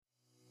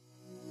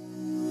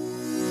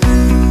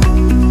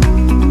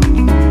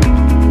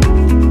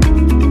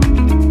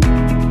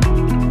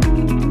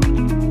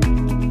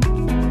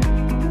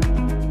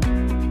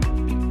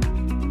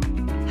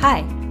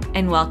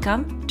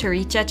welcome to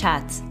Richa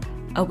Chats,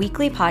 a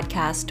weekly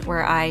podcast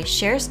where I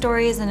share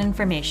stories and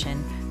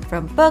information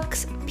from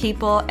books,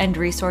 people, and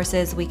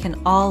resources we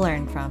can all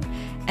learn from,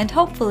 and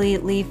hopefully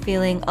leave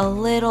feeling a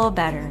little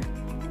better.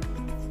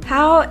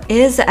 How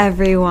is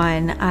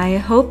everyone? I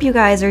hope you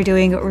guys are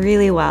doing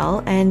really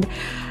well, and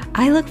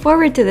I look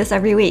forward to this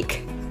every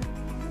week.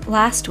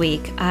 Last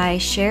week, I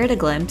shared a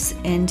glimpse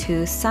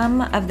into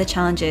some of the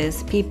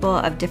challenges people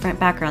of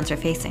different backgrounds are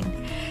facing.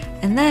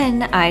 And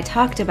then I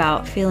talked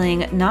about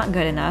feeling not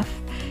good enough,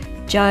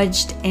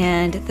 judged,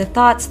 and the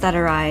thoughts that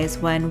arise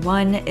when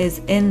one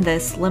is in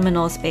this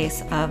liminal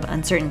space of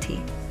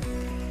uncertainty.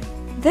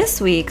 This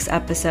week's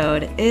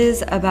episode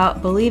is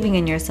about believing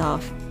in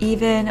yourself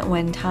even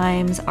when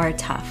times are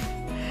tough.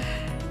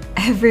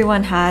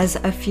 Everyone has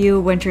a few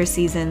winter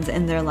seasons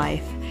in their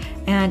life,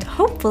 and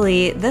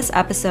hopefully this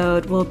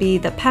episode will be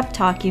the pep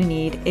talk you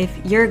need if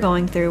you're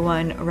going through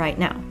one right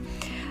now.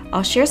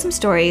 I'll share some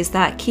stories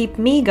that keep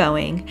me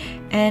going,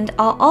 and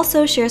I'll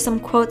also share some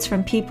quotes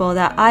from people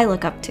that I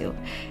look up to,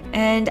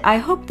 and I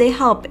hope they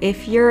help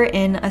if you're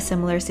in a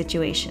similar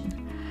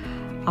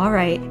situation. All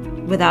right,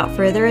 without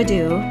further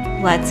ado,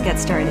 let's get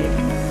started.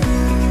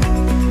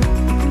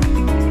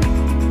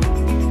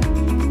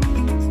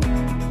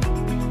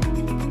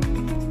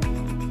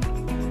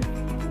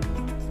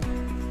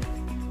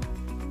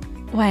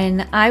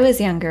 When I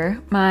was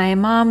younger, my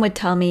mom would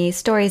tell me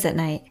stories at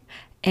night.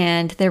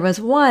 And there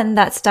was one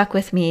that stuck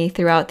with me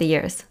throughout the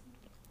years.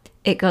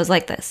 It goes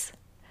like this.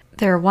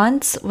 There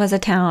once was a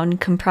town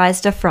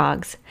comprised of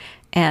frogs,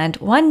 and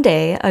one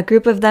day a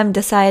group of them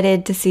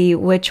decided to see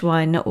which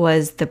one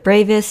was the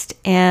bravest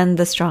and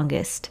the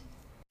strongest.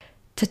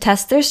 To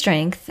test their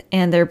strength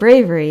and their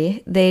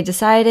bravery, they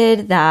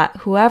decided that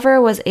whoever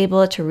was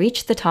able to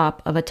reach the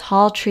top of a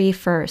tall tree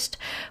first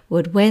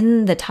would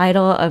win the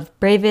title of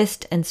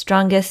bravest and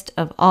strongest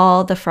of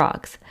all the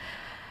frogs.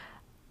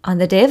 On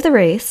the day of the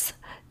race,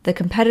 the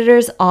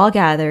competitors all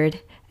gathered,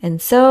 and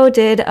so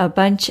did a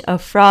bunch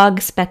of frog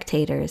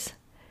spectators.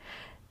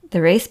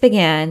 The race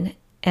began,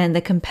 and the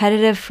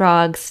competitive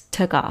frogs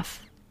took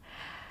off.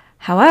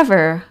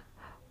 However,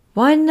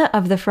 one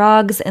of the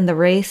frogs in the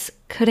race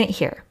couldn't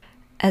hear.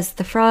 As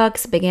the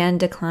frogs began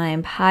to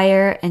climb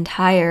higher and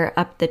higher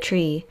up the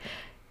tree,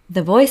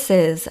 the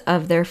voices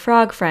of their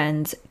frog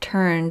friends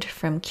turned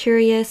from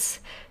curious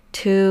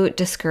to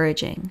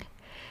discouraging.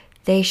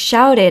 They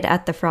shouted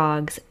at the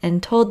frogs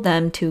and told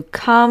them to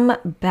come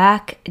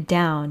back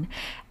down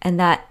and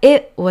that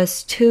it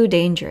was too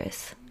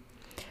dangerous.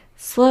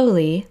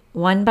 Slowly,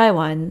 one by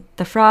one,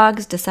 the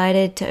frogs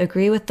decided to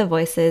agree with the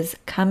voices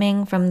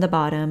coming from the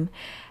bottom,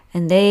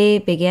 and they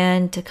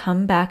began to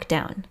come back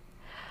down.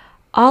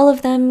 All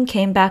of them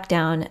came back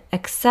down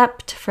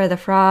except for the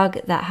frog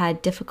that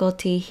had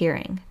difficulty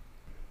hearing.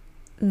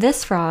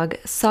 This frog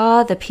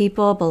saw the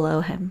people below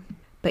him,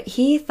 but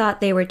he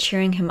thought they were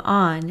cheering him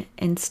on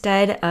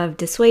instead of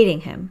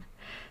dissuading him.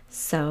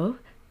 So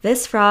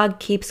this frog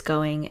keeps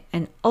going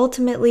and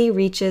ultimately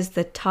reaches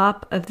the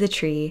top of the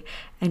tree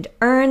and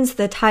earns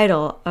the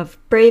title of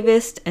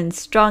bravest and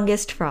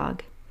strongest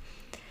frog.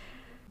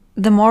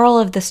 The moral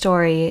of the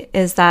story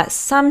is that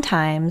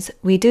sometimes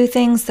we do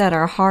things that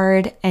are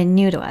hard and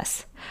new to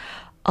us.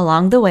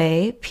 Along the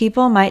way,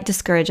 people might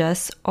discourage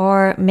us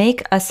or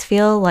make us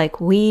feel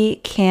like we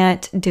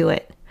can't do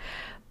it.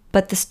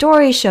 But the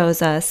story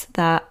shows us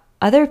that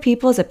other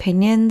people's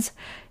opinions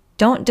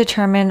don't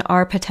determine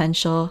our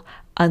potential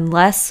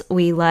unless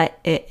we let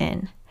it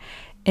in.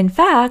 In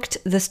fact,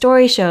 the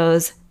story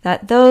shows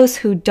that those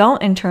who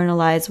don't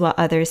internalize what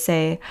others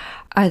say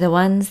are the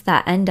ones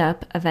that end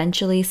up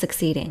eventually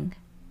succeeding.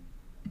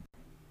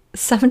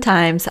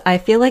 Sometimes I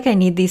feel like I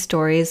need these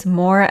stories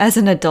more as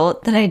an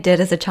adult than I did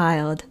as a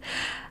child.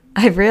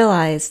 I've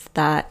realized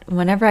that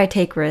whenever I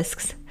take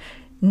risks,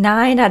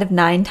 9 out of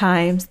 9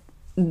 times,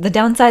 the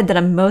downside that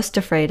I'm most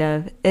afraid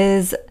of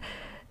is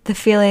the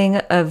feeling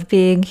of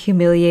being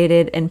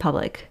humiliated in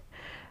public.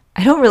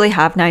 I don't really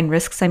have 9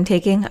 risks I'm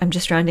taking. I'm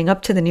just rounding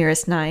up to the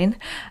nearest 9.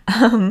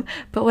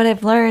 But what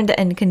I've learned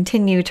and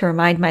continue to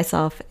remind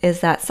myself is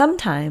that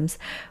sometimes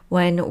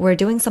when we're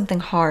doing something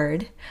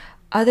hard,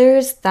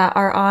 others that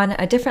are on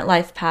a different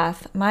life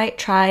path might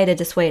try to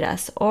dissuade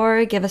us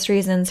or give us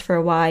reasons for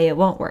why it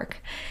won't work.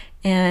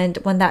 And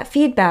when that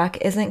feedback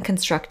isn't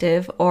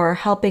constructive or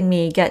helping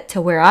me get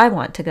to where I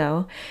want to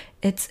go,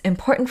 it's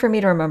important for me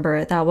to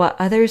remember that what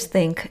others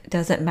think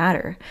doesn't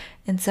matter.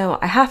 And so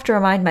I have to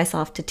remind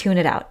myself to tune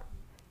it out.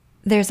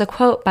 There's a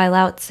quote by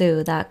Lao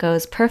Tzu that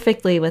goes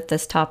perfectly with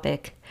this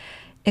topic.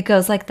 It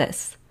goes like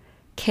this: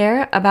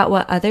 "Care about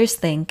what others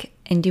think,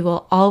 and you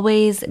will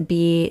always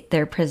be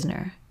their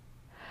prisoner."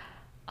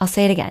 I'll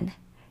say it again.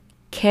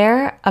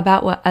 Care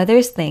about what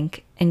others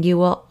think, and you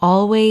will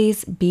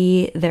always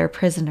be their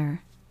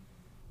prisoner.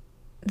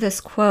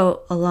 This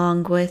quote,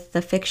 along with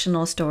the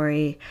fictional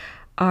story,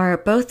 are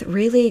both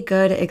really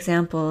good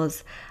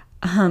examples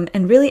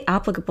and really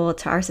applicable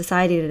to our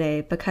society today,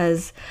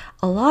 because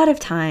a lot of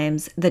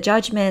times the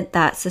judgment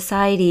that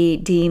society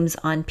deems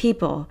on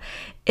people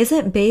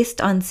isn't based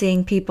on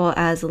seeing people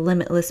as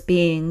limitless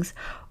beings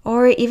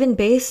or even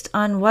based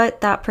on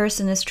what that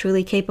person is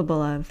truly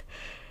capable of.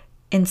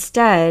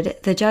 Instead,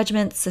 the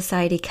judgments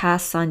society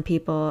casts on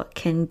people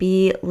can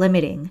be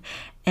limiting,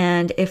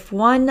 and if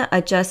one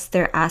adjusts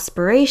their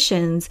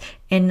aspirations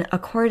in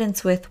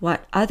accordance with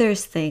what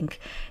others think,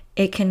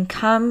 it can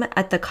come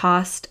at the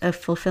cost of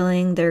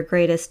fulfilling their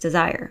greatest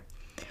desire.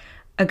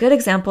 A good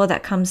example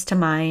that comes to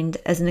mind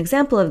as an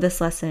example of this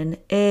lesson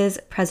is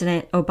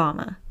President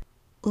Obama.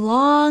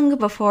 Long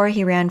before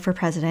he ran for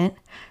president,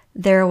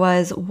 there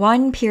was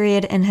one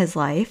period in his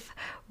life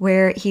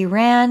where he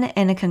ran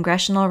in a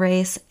congressional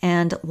race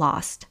and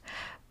lost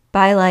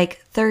by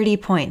like 30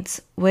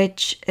 points,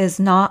 which is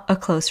not a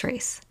close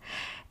race.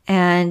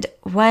 And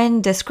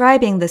when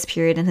describing this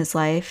period in his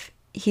life,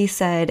 he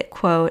said,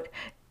 quote,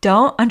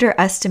 "Don't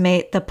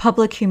underestimate the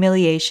public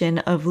humiliation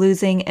of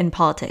losing in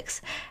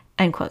politics,"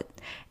 end quote.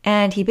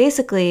 And he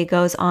basically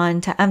goes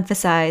on to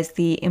emphasize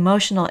the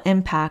emotional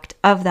impact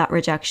of that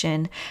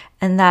rejection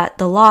and that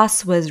the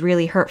loss was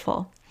really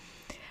hurtful.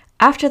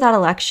 After that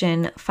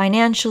election,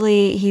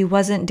 financially, he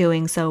wasn't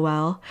doing so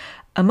well.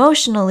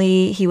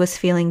 Emotionally, he was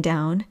feeling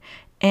down.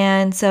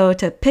 And so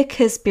to pick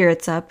his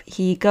spirits up,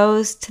 he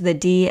goes to the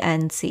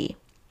DNC.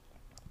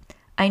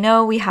 I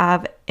know we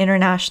have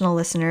international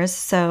listeners,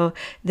 so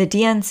the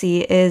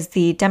DNC is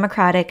the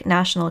Democratic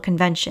National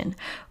Convention,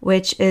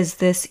 which is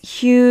this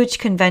huge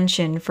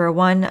convention for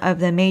one of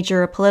the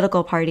major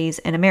political parties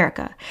in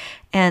America.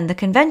 And the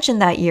convention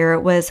that year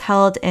was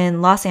held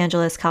in Los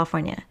Angeles,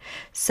 California.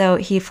 So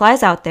he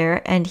flies out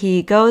there and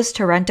he goes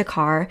to rent a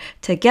car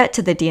to get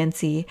to the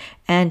DNC,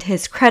 and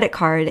his credit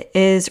card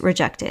is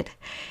rejected.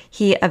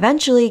 He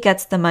eventually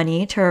gets the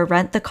money to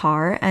rent the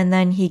car, and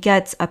then he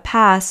gets a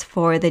pass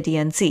for the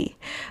DNC.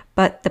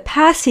 But the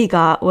pass he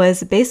got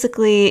was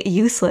basically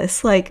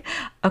useless. Like,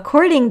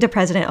 according to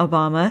President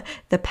Obama,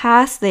 the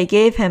pass they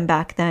gave him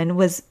back then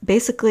was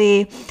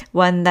basically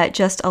one that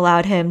just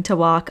allowed him to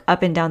walk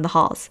up and down the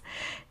halls.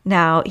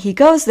 Now, he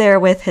goes there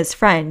with his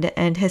friend,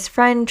 and his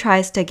friend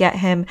tries to get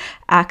him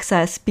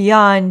access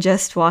beyond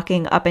just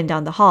walking up and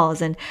down the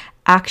halls and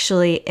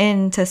actually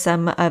into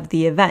some of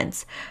the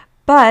events.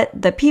 But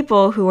the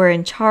people who were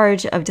in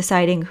charge of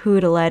deciding who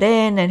to let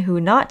in and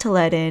who not to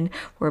let in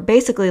were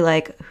basically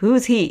like,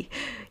 who's he?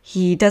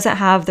 He doesn't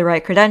have the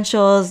right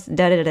credentials,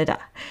 da-da-da-da.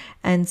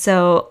 And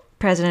so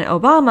President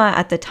Obama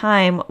at the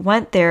time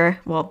went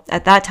there, well,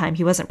 at that time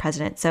he wasn't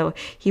president, so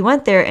he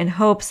went there in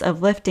hopes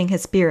of lifting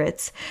his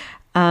spirits.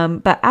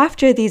 But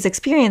after these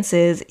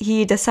experiences,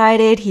 he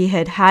decided he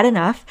had had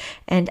enough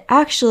and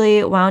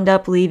actually wound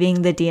up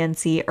leaving the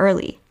DNC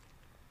early.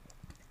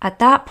 At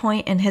that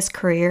point in his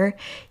career,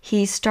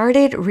 he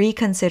started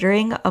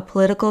reconsidering a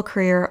political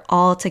career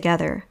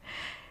altogether.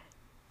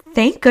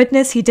 Thank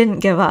goodness he didn't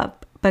give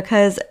up,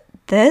 because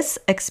this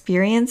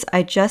experience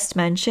I just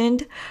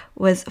mentioned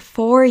was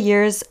 4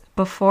 years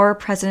before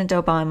President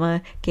Obama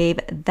gave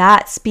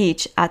that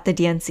speech at the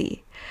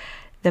DNC.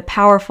 The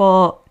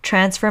powerful,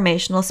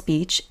 transformational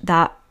speech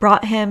that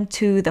brought him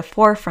to the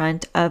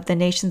forefront of the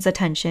nation's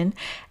attention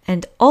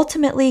and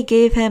ultimately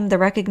gave him the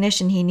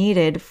recognition he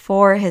needed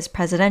for his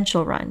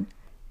presidential run.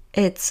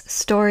 It's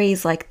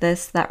stories like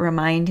this that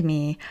remind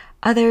me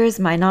others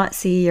might not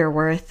see your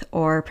worth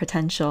or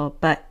potential,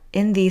 but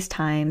in these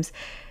times,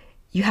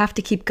 you have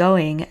to keep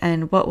going,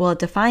 and what will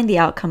define the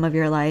outcome of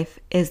your life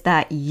is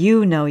that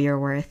you know your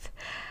worth.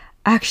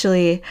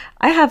 Actually,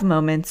 I have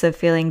moments of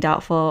feeling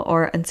doubtful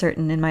or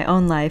uncertain in my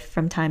own life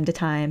from time to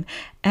time,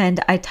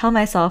 and I tell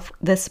myself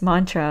this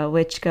mantra,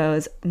 which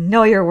goes,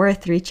 know your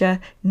worth, Richa,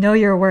 know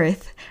your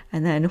worth.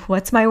 And then,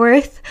 what's my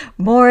worth?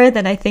 More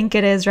than I think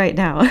it is right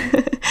now.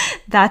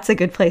 That's a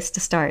good place to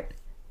start.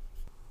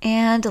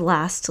 And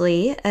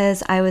lastly,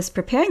 as I was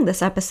preparing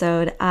this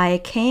episode,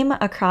 I came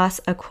across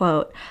a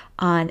quote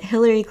on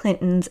Hillary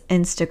Clinton's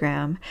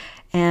Instagram,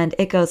 and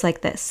it goes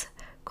like this,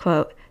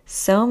 quote,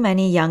 "So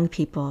many young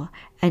people,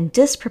 and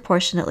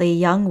disproportionately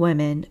young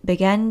women,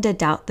 begin to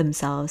doubt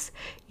themselves.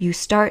 You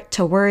start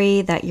to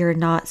worry that you're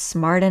not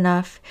smart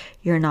enough,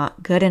 you're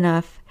not good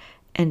enough,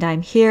 and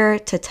I'm here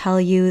to tell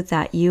you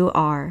that you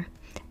are."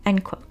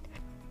 End quote.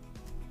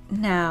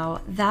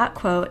 Now, that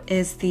quote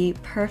is the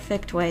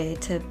perfect way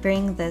to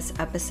bring this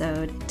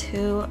episode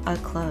to a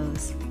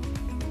close.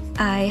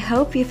 I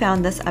hope you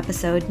found this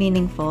episode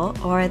meaningful,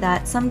 or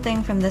that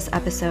something from this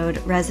episode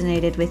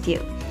resonated with you.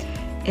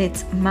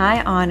 It's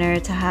my honor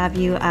to have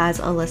you as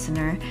a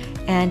listener,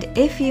 and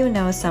if you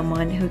know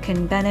someone who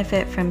can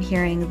benefit from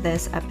hearing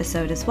this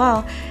episode as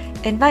well,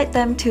 invite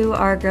them to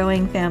our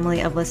growing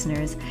family of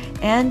listeners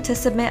and to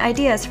submit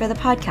ideas for the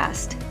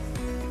podcast.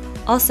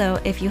 Also,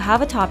 if you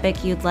have a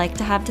topic you'd like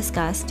to have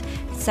discussed,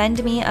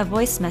 send me a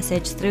voice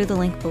message through the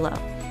link below.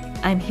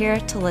 I'm here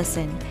to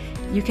listen.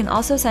 You can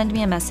also send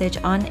me a message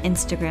on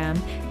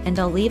Instagram, and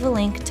I'll leave a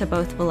link to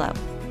both below.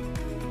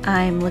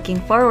 I'm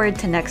looking forward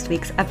to next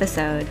week's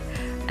episode.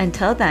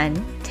 Until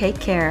then, take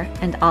care,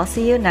 and I'll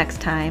see you next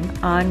time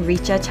on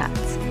Richa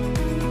Chats.